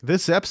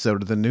This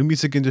episode of the New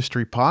Music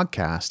Industry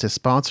Podcast is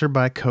sponsored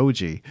by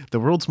Koji, the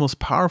world's most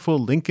powerful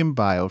link in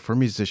bio for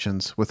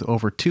musicians with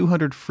over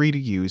 200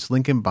 free-to-use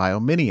link in bio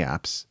mini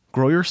apps.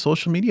 Grow your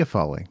social media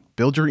following,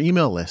 build your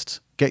email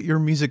lists, get your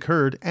music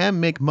heard, and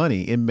make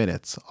money in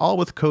minutes, all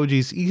with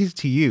Koji's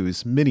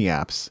easy-to-use mini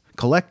apps.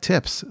 Collect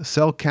tips,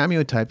 sell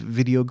Cameo-type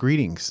video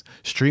greetings,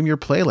 stream your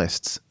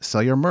playlists,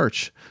 sell your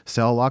merch,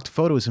 sell locked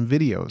photos and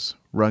videos,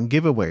 run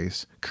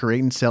giveaways,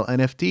 create and sell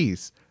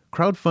NFTs,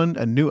 crowdfund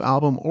a new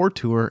album or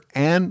tour,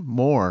 and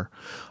more,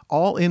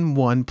 all in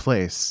one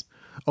place.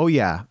 Oh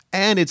yeah,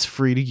 and it's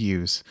free to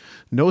use.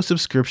 No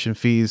subscription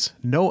fees,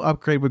 no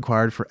upgrade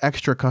required for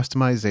extra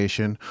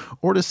customization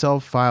or to sell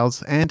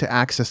files and to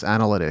access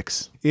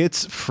analytics.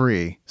 It's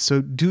free.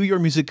 So do your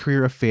music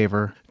career a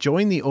favor.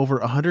 Join the over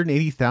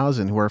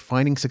 180,000 who are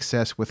finding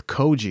success with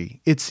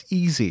Koji. It's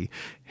easy.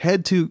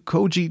 Head to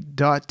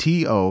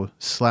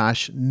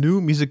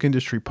koji.to/new music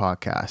industry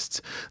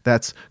podcasts.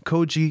 That's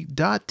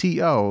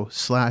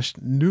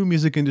koji.to/new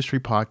music industry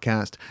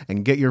podcast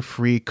and get your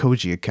free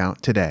Koji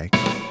account today.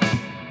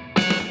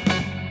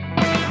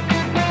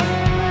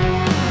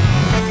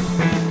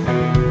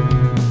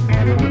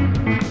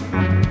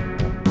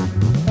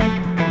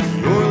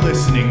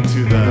 Listening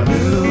to the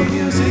New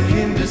Music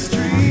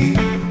Industry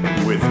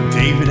with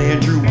David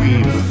Andrew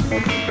Wiebe.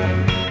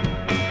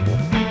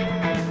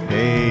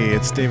 Hey,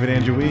 it's David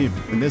Andrew Wiebe.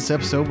 In this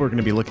episode, we're going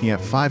to be looking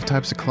at 5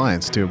 types of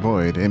clients to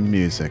avoid in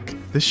music.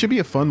 This should be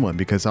a fun one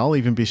because I'll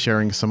even be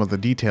sharing some of the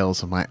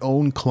details of my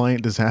own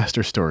client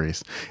disaster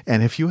stories.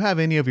 And if you have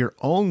any of your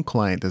own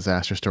client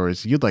disaster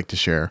stories you'd like to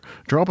share,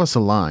 drop us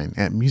a line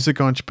at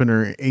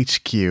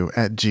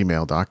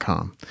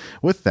musicentrepreneurhq@gmail.com.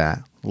 With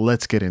that,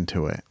 let's get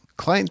into it.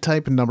 Client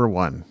type number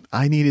 1.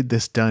 I needed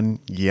this done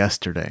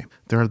yesterday.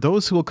 There are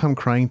those who will come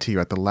crying to you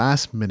at the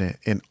last minute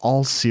in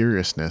all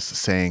seriousness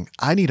saying,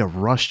 I need a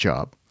rush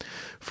job.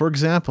 For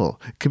example,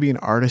 it could be an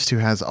artist who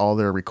has all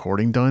their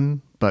recording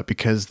done, but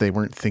because they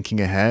weren't thinking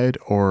ahead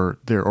or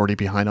they're already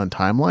behind on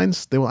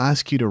timelines, they will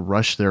ask you to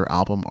rush their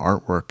album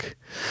artwork.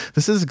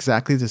 This is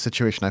exactly the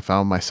situation I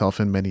found myself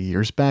in many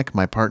years back.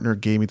 My partner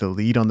gave me the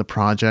lead on the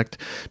project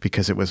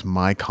because it was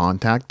my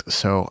contact,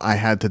 so I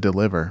had to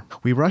deliver.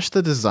 We rushed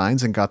the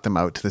designs and got them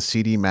out to the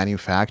CD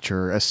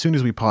manufacturer as soon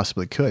as we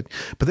possibly could.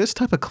 But this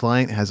type of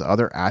client has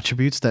other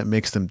attributes that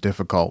makes them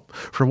difficult.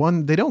 For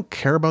one, they don't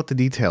care about the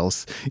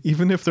details.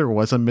 Even if there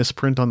was a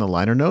misprint on the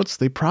liner notes,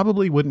 they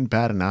probably wouldn't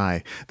bat an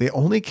eye. They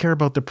only care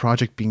about the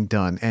project being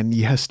done, and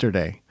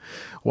yesterday.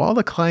 While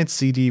the client's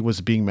CD was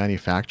being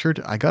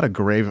manufactured, I got a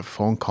grave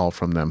phone call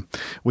from them,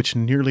 which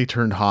nearly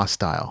turned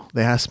hostile.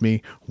 They asked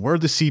me, "Where are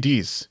the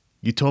CDs?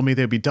 You told me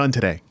they'd be done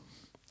today."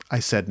 I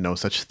said no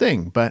such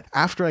thing, but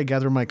after I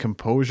gathered my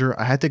composure,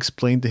 I had to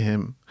explain to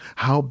him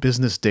how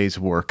business days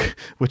work,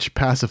 which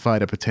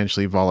pacified a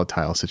potentially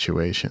volatile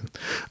situation.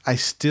 I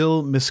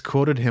still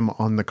misquoted him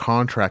on the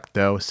contract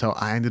though, so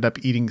I ended up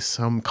eating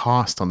some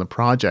cost on the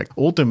project.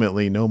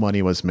 Ultimately, no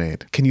money was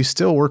made. Can you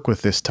still work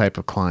with this type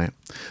of client?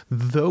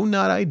 Though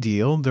not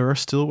ideal, there are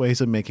still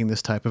ways of making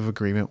this type of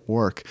agreement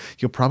work.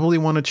 You'll probably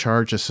want to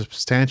charge a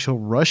substantial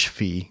rush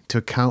fee to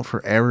account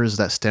for errors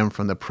that stem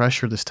from the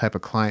pressure this type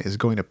of client is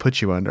going to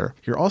put you under.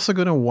 You're also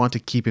going to want to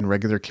keep in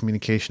regular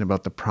communication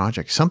about the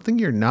project, something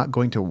you're not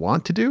going to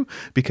want to do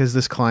because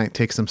this client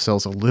takes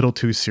themselves a little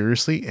too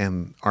seriously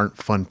and aren't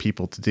fun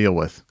people to deal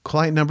with.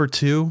 Client number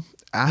 2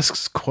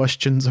 asks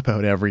questions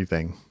about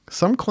everything.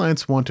 Some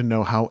clients want to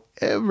know how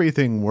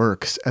everything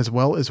works, as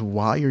well as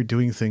why you're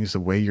doing things the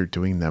way you're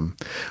doing them.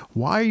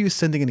 Why are you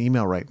sending an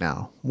email right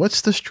now? What's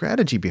the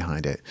strategy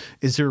behind it?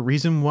 Is there a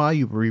reason why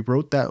you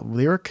rewrote that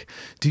lyric?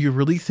 Do you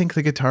really think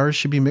the guitars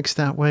should be mixed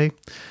that way?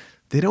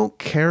 They don't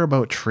care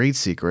about trade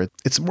secrets.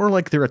 It's more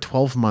like they're a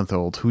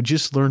 12-month-old who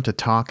just learned to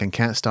talk and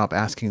can't stop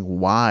asking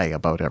why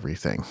about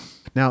everything.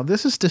 Now,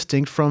 this is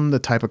distinct from the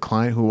type of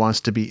client who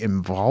wants to be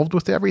involved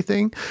with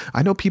everything.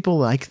 I know people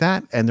like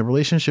that, and the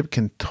relationship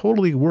can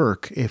totally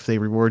work if they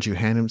reward you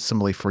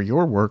handsomely for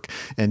your work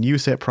and you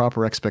set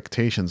proper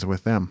expectations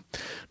with them.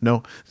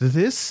 No,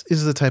 this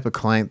is the type of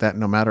client that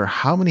no matter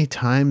how many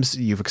times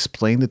you've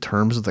explained the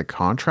terms of the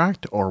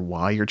contract or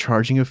why you're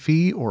charging a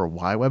fee or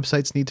why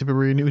websites need to be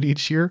renewed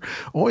each year,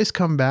 always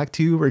come back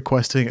to you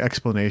requesting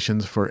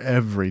explanations for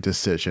every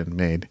decision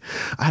made.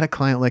 I had a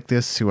client like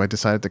this who I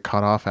decided to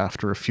cut off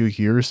after a few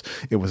years.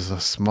 It was a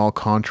small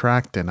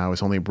contract and I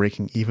was only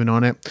breaking even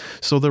on it,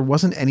 so there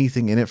wasn't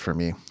anything in it for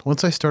me.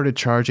 Once I started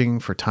charging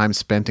for time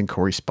spent in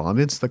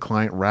correspondence, the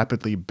client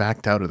rapidly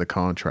backed out of the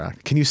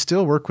contract. Can you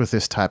still work with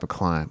this type of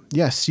client?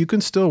 Yes, you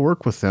can still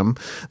work with them.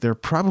 They're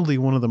probably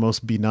one of the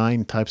most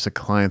benign types of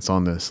clients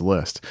on this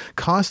list.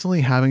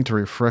 Constantly having to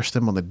refresh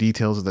them on the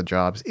details of the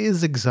jobs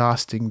is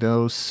exhausting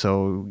though,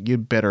 so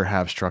you'd better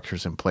have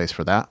structures in place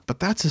for that.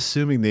 But that's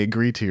assuming they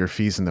agree to your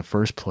fees in the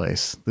first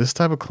place. This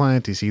type of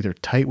client is either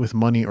tight with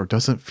money or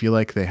doesn't feel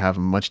like they have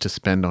much to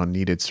spend on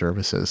needed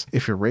services.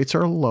 If your rates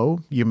are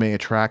low, you may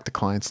attract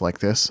clients like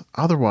this.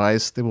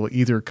 Otherwise, they will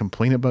either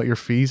complain about your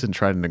fees and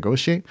try to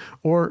negotiate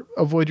or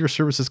avoid your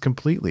services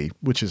completely,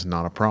 which is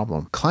not a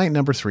problem. Client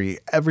number 3,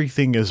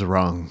 everything is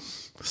wrong.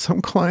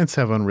 Some clients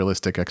have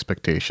unrealistic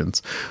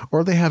expectations,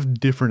 or they have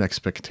different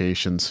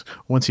expectations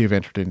once you've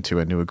entered into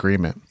a new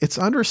agreement. It's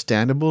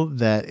understandable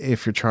that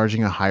if you're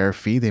charging a higher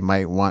fee, they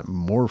might want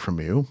more from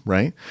you,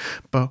 right?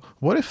 But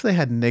what if they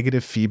had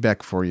negative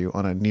feedback for you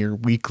on a near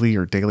weekly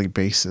or daily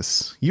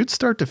basis? You'd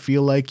start to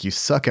feel like you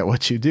suck at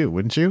what you do,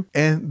 wouldn't you?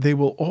 And they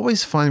will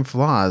always find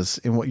flaws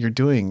in what you're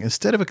doing.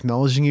 Instead of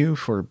acknowledging you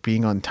for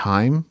being on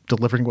time,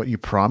 delivering what you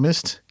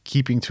promised,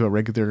 keeping to a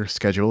regular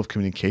schedule of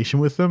communication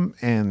with them,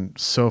 and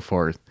so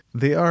forth.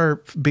 They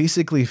are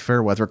basically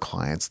fair weather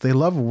clients. They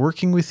love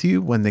working with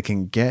you when they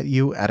can get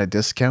you at a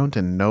discount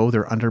and know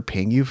they're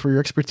underpaying you for your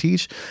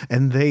expertise,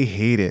 and they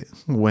hate it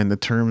when the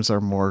terms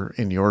are more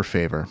in your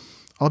favor.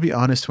 I'll be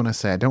honest when I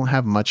say I don't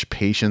have much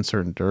patience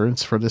or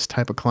endurance for this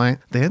type of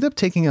client. They end up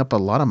taking up a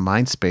lot of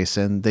mind space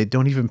and they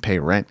don't even pay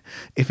rent.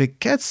 If it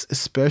gets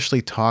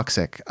especially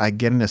toxic, I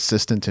get an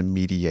assistant to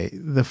mediate.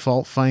 The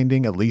fault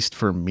finding, at least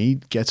for me,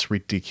 gets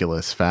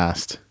ridiculous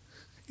fast.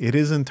 It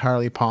is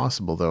entirely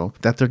possible, though,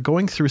 that they're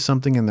going through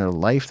something in their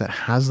life that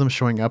has them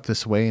showing up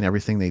this way in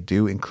everything they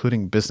do,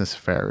 including business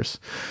affairs.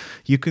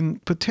 You can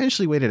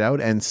potentially wait it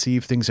out and see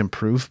if things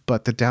improve,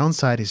 but the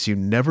downside is you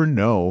never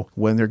know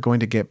when they're going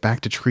to get back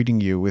to treating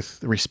you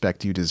with the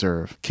respect you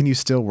deserve. Can you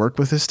still work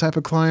with this type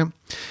of client?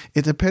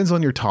 It depends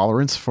on your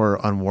tolerance for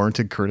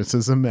unwarranted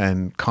criticism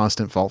and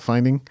constant fault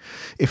finding.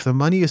 If the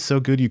money is so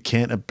good you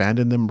can't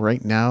abandon them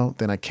right now,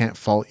 then I can't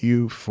fault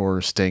you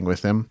for staying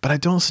with them. But I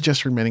don't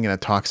suggest remaining in a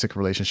toxic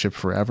relationship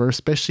forever,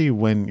 especially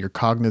when you're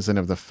cognizant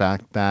of the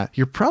fact that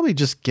you're probably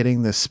just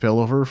getting this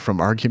spillover from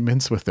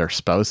arguments with their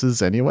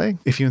spouses anyway.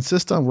 If you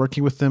insist on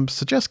working with them,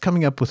 suggest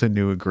coming up with a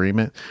new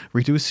agreement,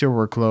 reduce your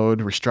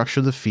workload,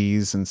 restructure the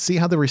fees, and see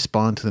how they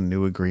respond to the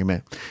new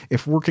agreement.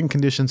 If working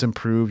conditions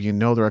improve, you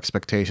know their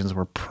expectations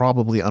were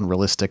probably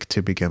unrealistic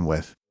to begin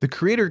with. The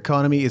creator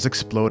economy is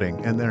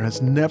exploding, and there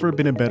has never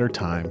been a better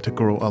time to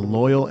grow a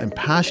loyal and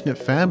passionate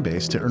fan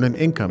base to earn an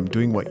income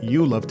doing what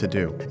you love to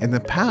do. In the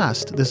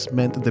past, this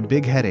meant the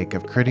big headache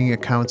of creating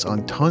accounts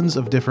on tons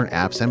of different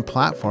apps and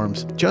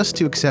platforms just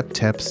to accept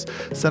tips,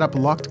 set up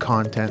locked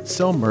content,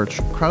 sell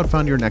merch,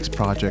 crowdfund your next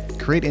project,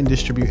 create and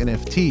distribute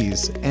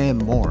NFTs,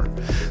 and more.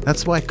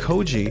 That's why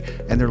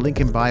Koji and their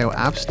link in bio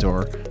app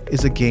store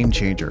is a game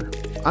changer.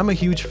 I'm a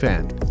huge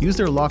fan. Use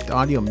their Locked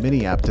Audio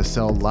mini app to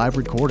sell live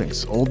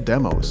recordings, old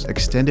demos,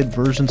 extended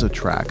versions of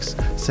tracks,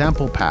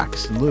 sample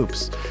packs,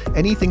 loops,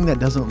 anything that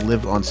doesn't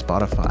live on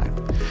Spotify.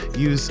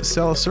 Use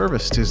Sell a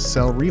Service to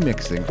sell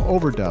remixing,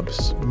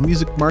 overdubs,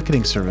 music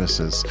marketing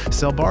services,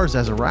 sell bars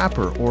as a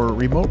rapper, or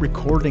remote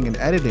recording and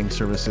editing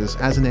services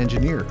as an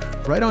engineer,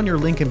 right on your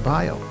link in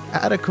bio.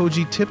 Add a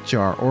Koji tip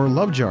jar or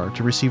love jar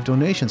to receive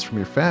donations from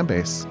your fan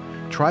base.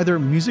 Try their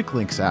Music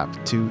Links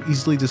app to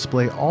easily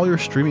display all your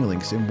streaming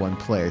links in one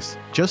place,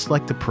 just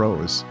like the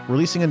pros.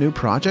 Releasing a new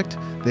project?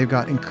 They've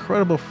got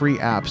incredible free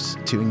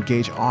apps to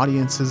engage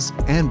audiences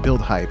and build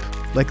hype,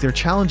 like their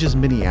Challenges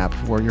mini app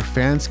where your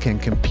fans can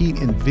compete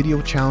in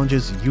video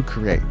challenges you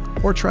create.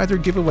 Or try their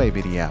Giveaway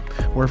mini app,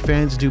 where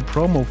fans do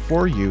promo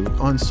for you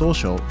on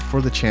social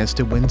for the chance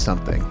to win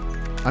something.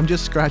 I'm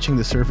just scratching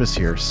the surface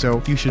here,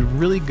 so you should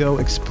really go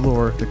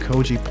explore the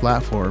Koji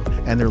platform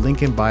and their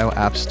link in bio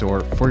app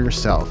store for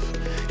yourself.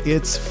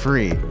 It's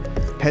free.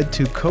 Head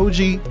to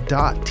koji.to/new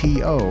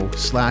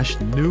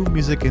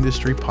music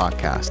industry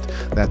podcast.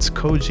 That's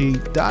koji.to/new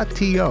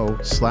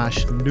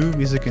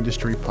music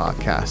industry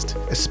podcast.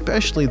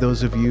 Especially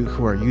those of you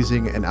who are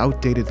using an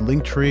outdated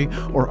link tree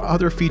or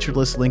other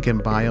featureless link in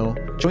bio,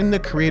 join the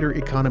creator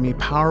economy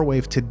power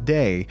wave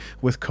today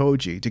with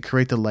Koji to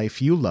create the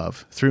life you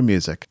love through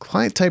music.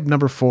 Client type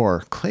number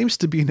 4 claims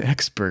to be an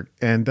expert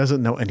and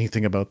doesn't know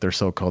anything about their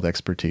so-called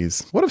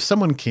expertise. What if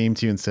someone came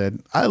to you and said,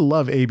 I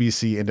love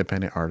ABC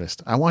independent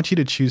artist. I want you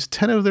to choose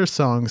 10 of their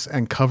songs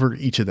and cover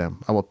each of them.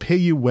 I will pay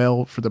you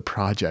well for the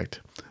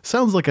project.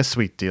 Sounds like a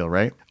sweet deal,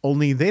 right?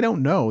 Only they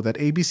don't know that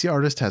ABC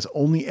Artist has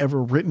only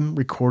ever written,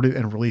 recorded,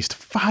 and released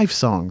 5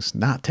 songs,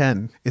 not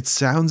 10. It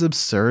sounds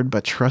absurd,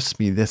 but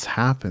trust me, this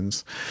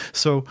happens.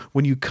 So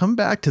when you come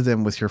back to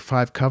them with your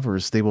 5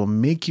 covers, they will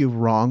make you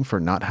wrong for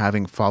not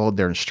having followed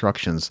their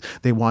instructions.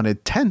 They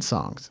wanted 10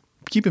 songs.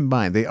 Keep in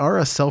mind, they are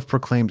a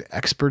self-proclaimed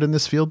expert in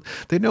this field.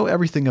 They know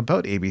everything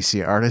about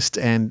ABC Artist,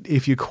 and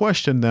if you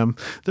question them,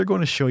 they're going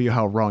to show you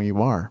how wrong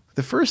you are.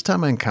 The first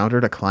time I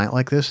encountered a client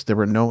like this, there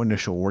were no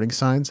initial warning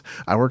signs.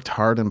 I worked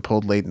hard and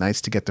pulled late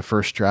nights to get the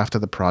first draft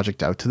of the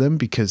project out to them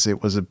because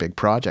it was a big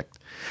project.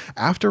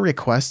 After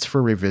requests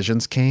for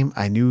revisions came,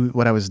 I knew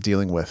what I was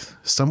dealing with.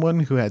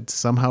 Someone who had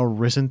somehow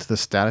risen to the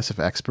status of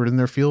expert in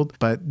their field,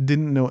 but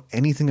didn't know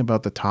anything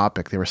about the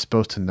topic they were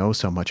supposed to know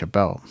so much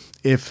about.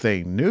 If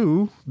they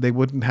knew, they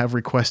wouldn't have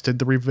requested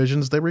the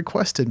revisions they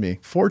requested me.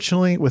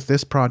 Fortunately, with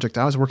this project,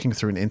 I was working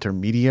through an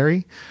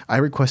intermediary. I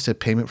requested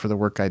payment for the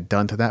work I'd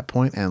done to that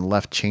point and and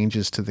left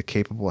changes to the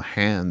capable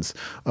hands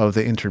of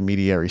the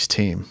intermediaries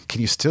team.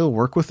 Can you still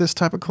work with this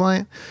type of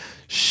client?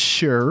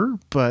 Sure,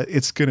 but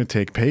it's going to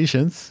take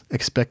patience.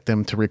 Expect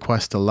them to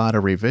request a lot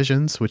of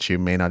revisions, which you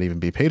may not even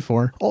be paid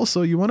for.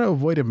 Also, you want to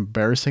avoid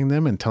embarrassing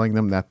them and telling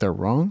them that they're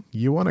wrong.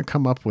 You want to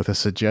come up with a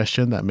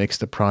suggestion that makes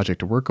the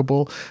project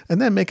workable and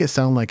then make it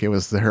sound like it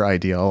was their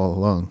idea all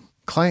along.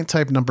 Client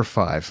type number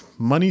 5,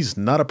 money's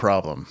not a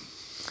problem.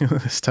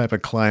 This type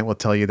of client will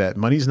tell you that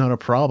money's not a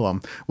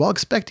problem while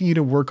expecting you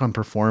to work on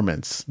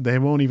performance. They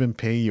won't even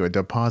pay you a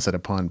deposit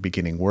upon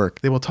beginning work.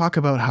 They will talk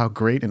about how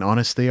great and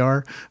honest they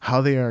are,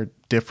 how they are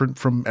different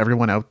from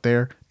everyone out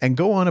there, and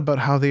go on about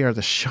how they are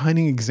the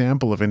shining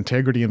example of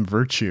integrity and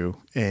virtue,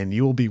 and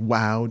you will be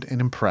wowed and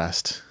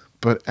impressed.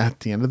 But at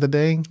the end of the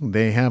day,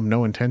 they have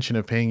no intention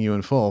of paying you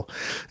in full,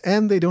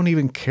 and they don't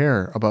even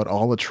care about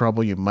all the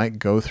trouble you might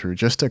go through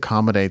just to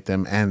accommodate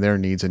them and their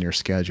needs in your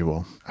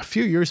schedule. A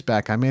few years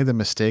back, I made the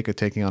mistake of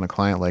taking on a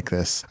client like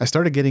this. I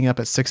started getting up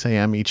at 6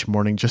 a.m. each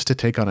morning just to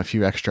take on a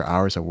few extra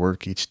hours of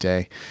work each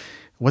day.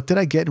 What did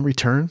I get in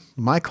return?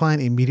 My client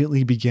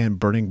immediately began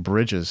burning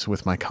bridges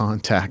with my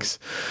contacts.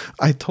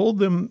 I told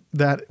them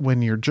that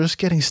when you're just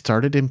getting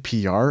started in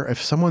PR,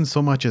 if someone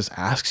so much as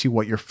asks you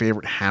what your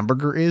favorite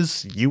hamburger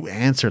is, you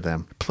answer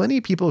them. Plenty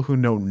of people who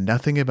know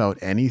nothing about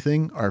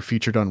anything are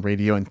featured on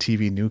radio and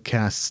TV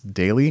newscasts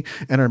daily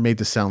and are made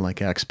to sound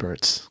like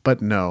experts.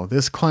 But no,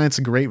 this client's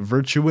great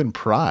virtue and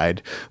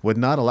pride would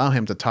not allow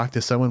him to talk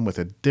to someone with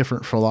a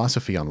different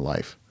philosophy on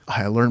life.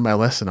 I learned my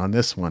lesson on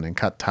this one and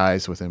cut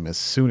ties with him as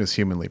soon as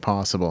humanly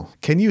possible.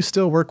 Can you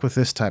still work with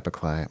this type of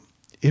client?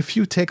 If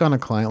you take on a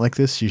client like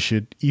this, you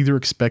should either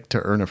expect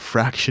to earn a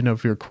fraction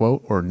of your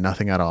quote or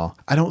nothing at all.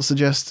 I don't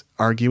suggest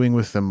arguing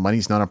with the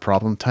money's not a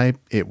problem type.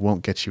 It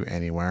won't get you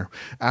anywhere.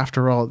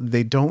 After all,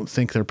 they don't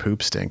think their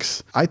poop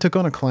stinks. I took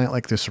on a client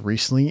like this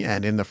recently,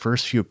 and in the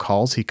first few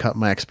calls, he cut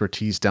my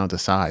expertise down to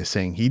size,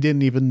 saying he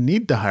didn't even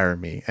need to hire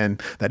me and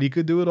that he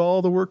could do it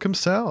all the work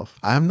himself.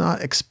 I'm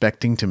not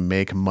expecting to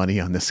make money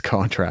on this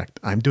contract.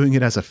 I'm doing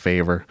it as a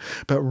favor,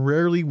 but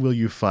rarely will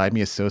you find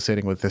me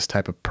associating with this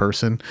type of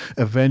person.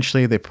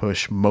 Eventually, they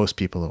push most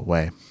people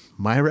away.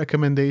 My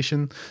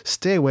recommendation,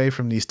 stay away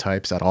from these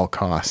types at all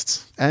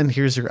costs. And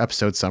here's your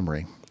episode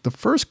summary. The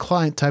first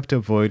client type to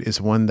avoid is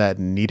one that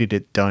needed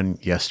it done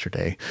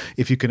yesterday.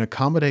 If you can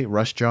accommodate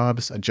rush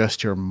jobs,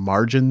 adjust your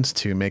margins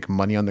to make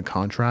money on the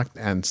contract,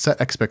 and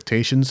set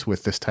expectations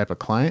with this type of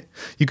client,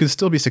 you can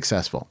still be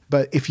successful.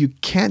 But if you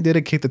can't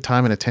dedicate the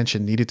time and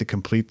attention needed to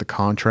complete the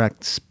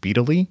contract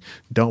speedily,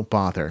 don't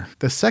bother.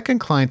 The second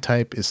client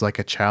type is like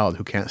a child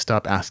who can't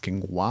stop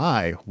asking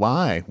why.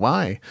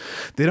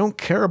 They don't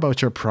care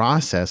about your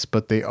process,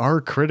 but they are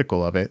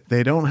critical of it.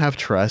 They don't have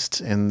trust,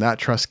 and that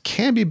trust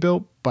can be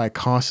built by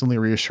constantly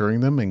reassuring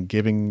them and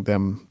giving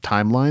them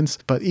timelines.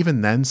 But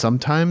even then,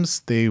 sometimes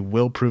they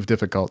will prove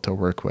difficult to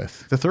work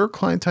with. The third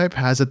client type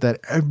has it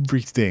that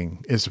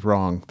everything is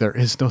wrong. There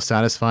is no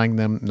satisfying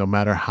them, no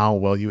matter how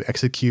well you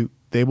execute.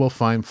 They will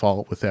find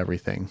fault with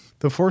everything.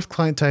 The fourth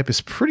client type is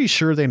pretty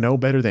sure they know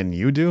better than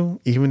you do,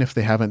 even if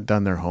they haven't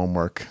done their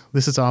homework.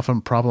 This is often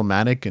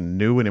problematic in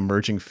new and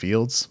emerging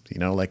fields,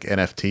 like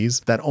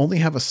NFTs, that only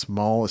have a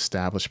small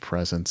established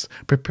presence.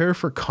 Prepare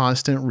for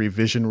constant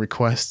revision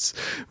requests,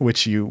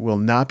 which you will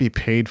not be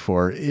paid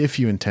for if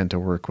you intend to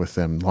work with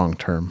them long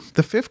term.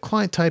 The fifth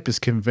client type is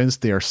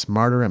convinced they are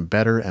smarter and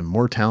better and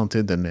more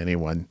talented than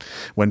anyone.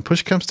 When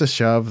push comes to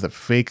shove, the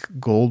fake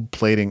gold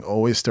plating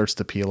always starts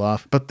to peel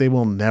off, but they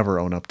will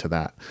never own up to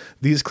that.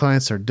 These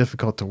clients are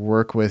difficult to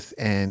work with,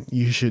 and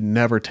you should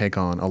never take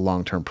on a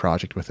long-term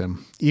project with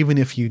them. Even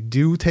if you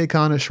do take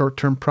on a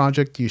short-term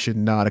project, you should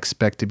not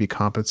expect to be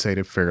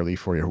compensated fairly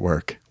for your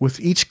work. With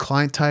each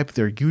client type,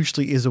 there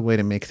usually is a way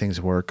to make things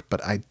work,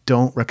 but I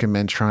don't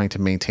recommend trying to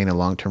maintain a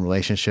long-term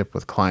relationship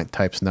with client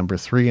types number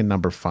 3 and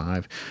number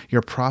 5.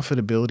 Your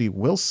profitability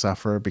will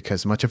suffer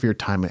because much of your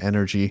time and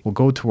energy will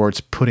go towards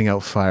putting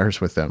out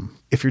fires with them.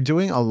 If you're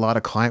doing a lot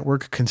of client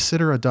work,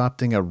 consider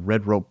adopting a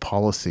red rope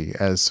policy,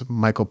 as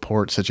Michael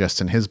Port suggests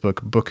in his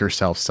book, Book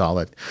Yourself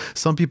Solid.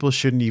 Some people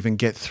shouldn't even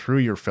get through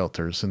your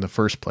filters in the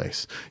first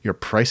place. Your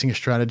pricing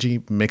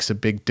strategy makes a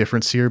big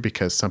difference here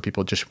because some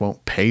people just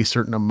won't pay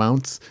certain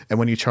amounts. And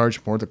when you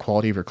charge more, the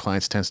quality of your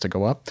clients tends to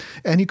go up.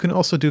 And you can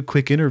also do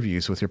quick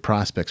interviews with your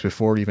prospects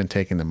before even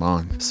taking them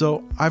on.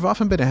 So I've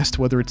often been asked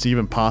whether it's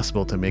even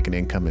possible to make an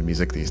income in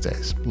music these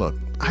days. Look,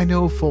 I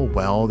know full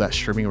well that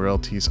streaming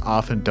royalties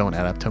often don't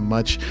add up to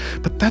much,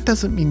 but that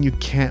doesn't mean you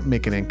can't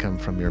make an income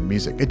from your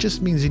music. It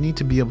just means you need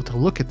to be able to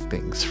look at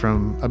things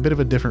from a bit of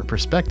a different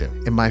perspective.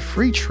 In my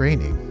free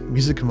training,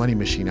 Music Money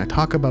Machine, I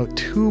talk about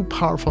 2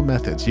 powerful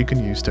methods you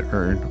can use to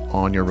earn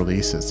on your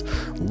releases.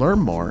 Learn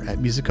more at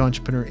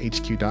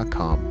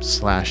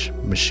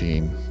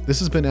musicentrepreneur.hq.com/machine. This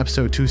has been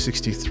episode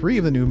 263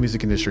 of the New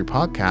Music Industry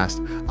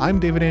Podcast. I'm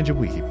David Andrew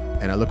Weed,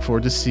 and I look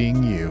forward to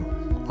seeing you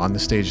on the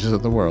stages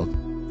of the world.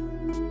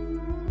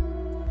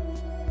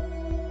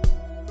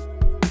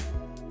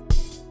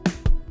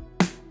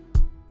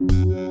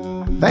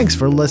 Thanks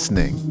for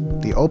listening.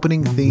 The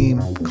opening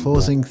theme,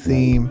 closing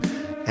theme,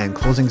 And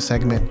closing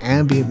segment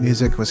ambient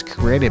music was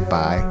created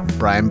by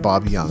Brian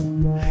Bob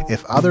Young.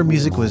 If other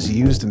music was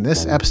used in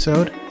this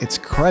episode, it's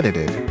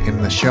credited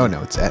in the show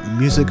notes at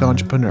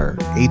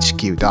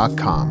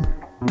musicentrepreneurhq.com.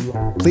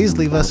 Please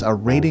leave us a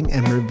rating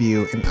and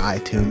review in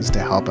iTunes to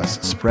help us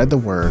spread the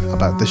word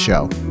about the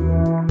show.